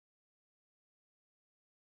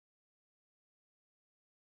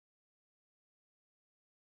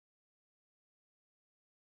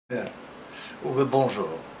Yeah. Well,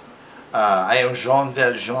 bonjour. I am Jean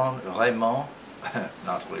Valjean Raymond,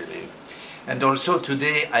 not really. And also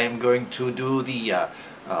today I am going to do the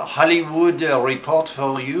Hollywood report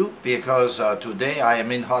for you because today I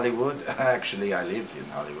am in Hollywood. Actually, I live in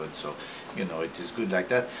Hollywood, so you know it is good like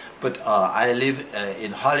that. But I live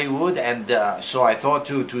in Hollywood, and so I thought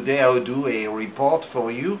today I would do a report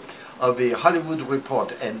for you of a Hollywood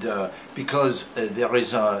report, and because there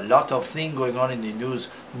is a lot of thing going on in the news,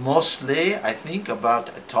 mostly I think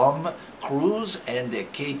about Tom Cruise and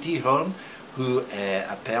Katey Holm, who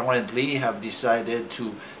apparently have decided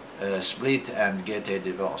to split and get a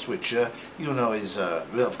divorce, which you know is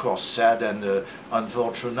well, of course sad and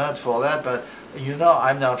unfortunate for that, but you know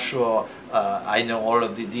I'm not sure I know all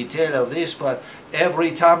of the detail of this, but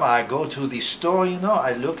every time I go to the store, you know,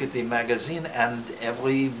 I look at the magazine, and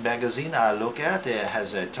every magazine I look at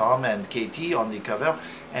has a Tom and Katey on the cover,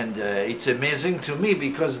 and it's amazing to me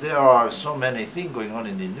because there are so many things going on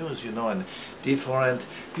in the news, you know, and different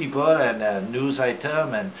people and news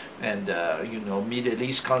item and you know, Middle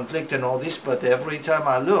East conflict and all this, but every time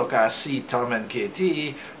I look, I see Tom and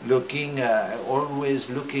Katey looking, always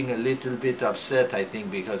looking a little bit upset, I think,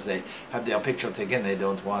 because they have their picture taken. They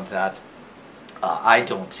don't want that. I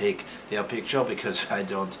don't take their picture because I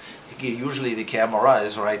don't. Usually the camera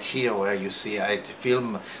is right here where you see I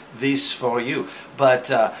film this for you. But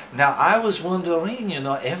now I was wondering, you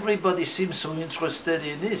know, everybody seems so interested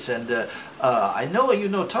in this, and I know, you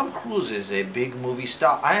know, Tom Cruise is a big movie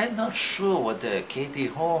star. I am not sure what Katey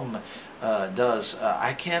Holm does.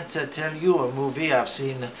 I can't tell you a movie I've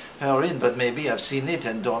seen her in, but maybe I've seen it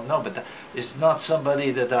and don't know. But it's not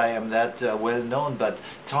somebody that I am that well known. But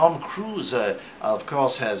Tom Cruise, of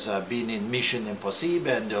course, has been in Mission Impossible,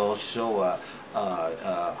 and also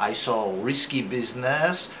I saw Risky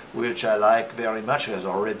Business, which I like very much, because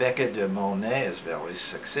Rebecca de Mornay is very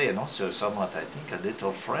sexy, and also somewhat, I think, a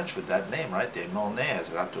little French with that name, right? De Mornay has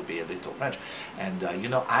got to be a little French. And you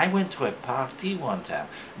know, I went to a party one time,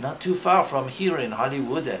 not too far from here in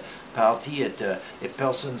Hollywood, a party at a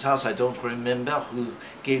person's house. I don't remember who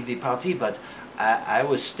gave the party, but I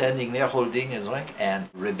was standing there holding a drink, and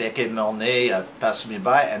Rebecca Mornay passed me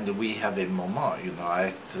by, and we have a moment, you know,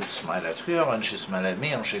 I smiled at her, and she smiled at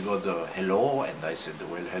me, and she got hello, and I said,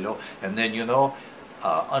 well, hello, and then, you know,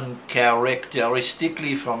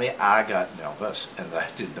 uncharacteristically for me, I got nervous, and I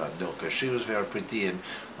did not know, because she was very pretty, and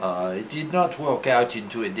it did not work out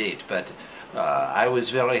into a date, but I was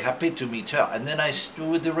very happy to meet her. And then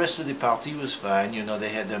with the rest of the party was fine, you know, they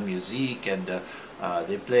had the music, and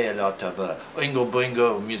they play a lot of Oingo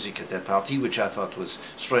Boingo music at that party, which I thought was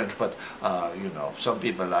strange, but you know, some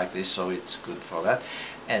people like this, so it's good for that.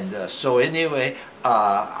 And so anyway,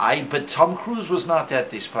 but Tom Cruise was not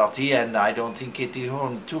at this party, and I don't think Katey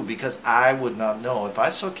Holm too, because I would not know. If I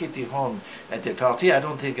saw Katey Holm at the party, I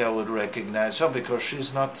don't think I would recognize her, because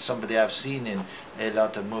she's not somebody I've seen in a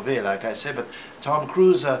lot of movies, like I say. But Tom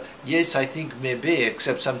Cruise, yes, I think maybe,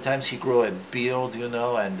 except sometimes he grow a beard, you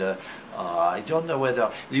know, and I don't know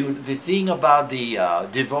whether the thing about the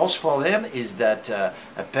divorce for them is that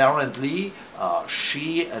apparently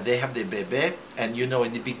they have the baby, and you know,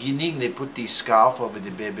 in the beginning they put the scarf over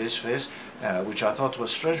the baby's face, which I thought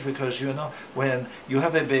was strange, because you know, when you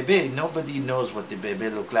have a baby, nobody knows what the baby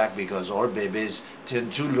look like, because all babies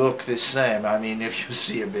tend to look the same. I mean, if you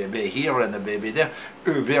see a baby here and a baby there,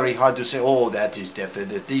 very hard to say, oh, that is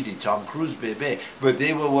definitely the Tom Cruise baby. But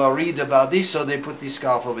they were worried about this, so they put the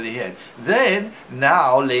scarf over the head. Then,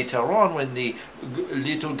 now, later on, when the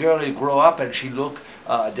little girl grow up and she look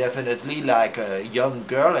definitely like a young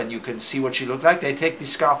girl, and you can see what she looked like, they take the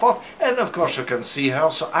scarf off, and of course you can see her.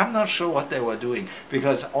 So I'm not sure what they were doing,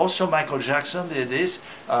 because also Michael Jackson did this,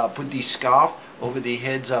 put the scarf over the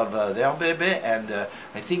heads of their baby, and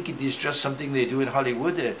I think it is just something they do in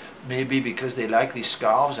Hollywood, maybe because they like these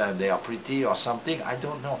scarves and they are pretty or something, I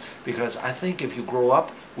don't know, because I think if you grow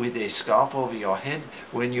up with a scarf over your head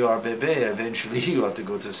when you are a baby, eventually you have to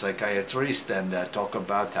go to a psychiatrist and talk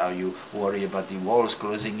about how you worry about the walls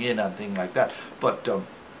closing in and things like that. But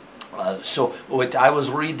so what I was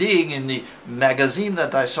reading in the magazine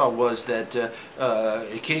that I saw was that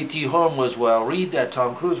Katey Holm was worried that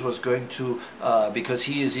Tom Cruise was going to, because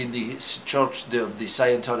he is in the church, the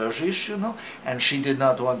Scientologists, you know, and she did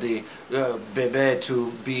not want the baby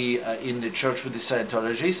to be in the church with the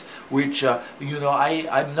Scientologists, which, you know,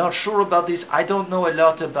 I'm not sure about this. I don't know a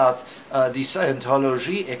lot about the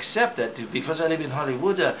Scientology, except that because I live in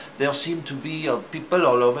Hollywood, there seem to be people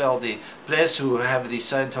all over the place who have the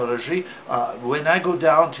Scientology technology. When I go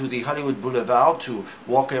down to the Hollywood Boulevard to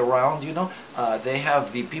walk around, you know, they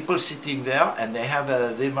have the people sitting there, and they have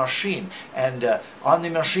the machine, and on the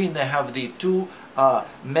machine they have the two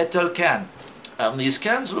metal cans. And these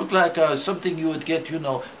cans look like something you would get, you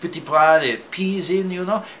know, petit pois, peas in, you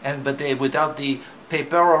know, but they without the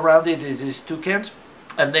paper around it. Is these two cans.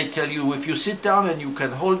 And they tell you, if you sit down and you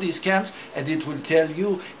can hold these cans, and it will tell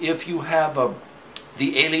you if you have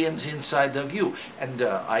the aliens inside of you. And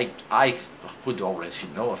I would already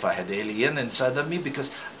know if I had alien inside of me,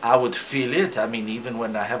 because I would feel it. I mean, even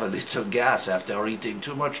when I have a little gas after eating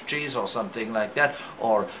too much cheese or something like that,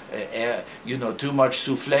 or you know, too much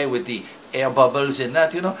souffle with the air bubbles in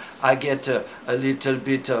that, you know, I get a little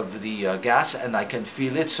bit of the gas, and I can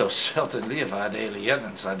feel it. So certainly if I had alien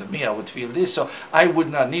inside of me, I would feel this. So I would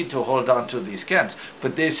not need to hold on to these cans.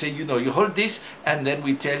 But they say, you know, you hold this, and then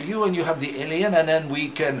we tell you, and you have the alien, and then we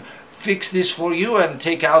can fix this for you and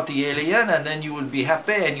take out the alien, and then you will be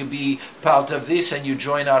happy, and you'll be part of this, and you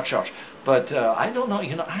join our church. But I don't know,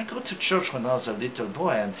 you know, I go to church when I was a little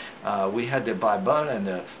boy, and we had the Bible and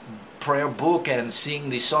a prayer book and sing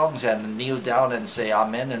the songs and kneel down and say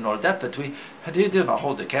amen and all that, but we didn't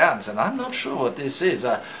hold the cans, and I'm not sure what this is.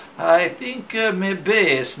 I think maybe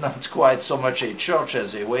it's not quite so much a church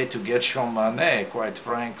as a way to get your money, quite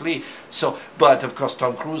frankly. So, but of course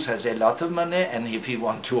Tom Cruise has a lot of money, and if he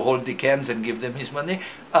wants to hold the cans and give them his money,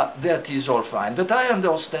 that is all fine. But I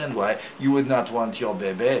understand why you would not want your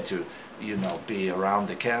baby to, you know, be around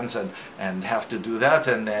the cans and have to do that,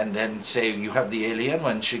 and then say you have the alien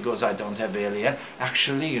when she goes, I don't have alien.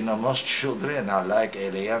 Actually, you know, most children are like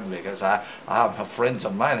alien, because friends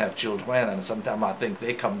of mine have children, and sometimes I think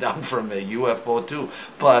they come down from a UFO too.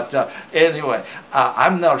 But anyway,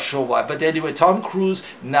 I'm not sure why. But anyway, Tom Cruise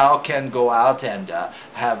now can go out and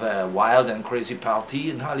have a wild and crazy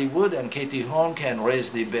party in Hollywood, and Katey can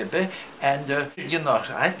raise the baby. And you know,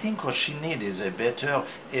 I think what she needs is a better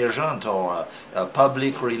agent or a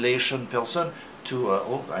public relation person to,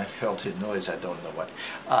 oh, I heard a noise, I don't know what,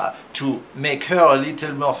 to make her a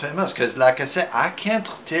little more famous. Because like I said, I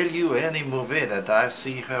can't tell you any movie that I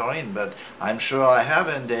see her in, but I'm sure I have,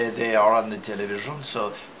 and they are on the television,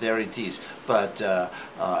 so there it is. But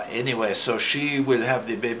anyway, so she will have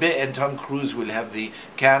the baby, and Tom Cruise will have the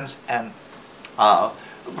cans, and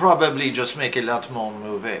probably just make a lot more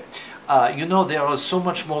movie. You know, there is so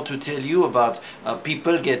much more to tell you about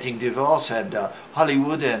people getting divorced, and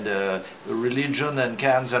Hollywood, and religion and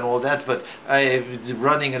cans and all that, but I'm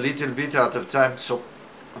running a little bit out of time. So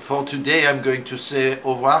for today I'm going to say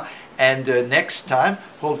au revoir, and next time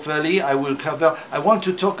hopefully I will cover, I want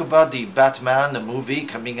to talk about the Batman movie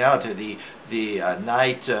coming out, the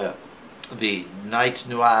Night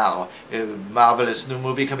Noir, marvelous new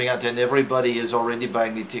movie coming out, and everybody is already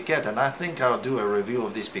buying the ticket, and I think I'll do a review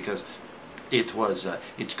of this, because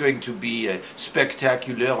it's going to be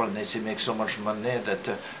spectacular, and they make so much money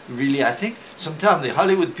that really I think sometimes the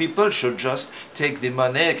Hollywood people should just take the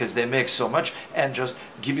money, because they make so much, and just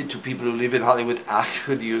give it to people who live in Hollywood. I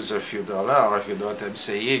could use a few dollars, if you know what I'm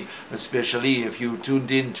saying, especially if you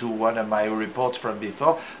tuned in to one of my reports from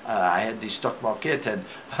before. I had the stock market, and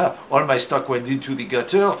all my stock went into the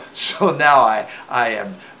gutter, so now I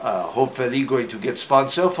am hopefully going to get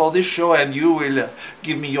sponsored for this show, and you will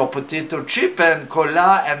give me your potato chip and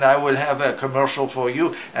cola, and I will have a commercial for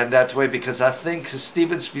you, and that way, because I think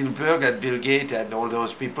Steven Spielberg and Bill Gates and all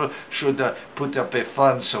those people should put up a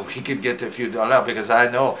fund so we can get a few dollars, because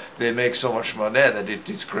I know they make so much money that it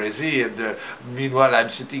is crazy. And meanwhile I'm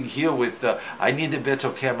sitting here with I need a better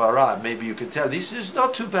camera. Maybe you can tell this is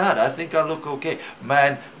not too bad. I think I look okay.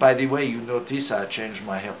 Man, by the way, you notice I changed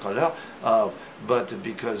my hair color, but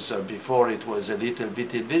because before it was a little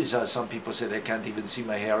bit invisible, some people say they can't even see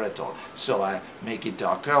my hair at all. So I make it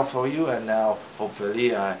darker for you, and now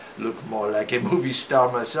hopefully I look more like a movie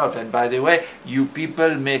star myself. And by the way, you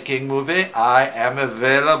people making movie, I am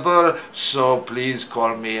available, so please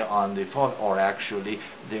call me on the phone, or actually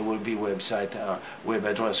there will be website web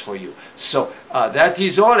address for you. So that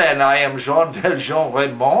is all, and I am Jean Valjean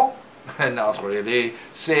Raymond, and not really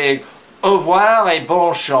saying au revoir et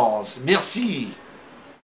bonne chance. Merci.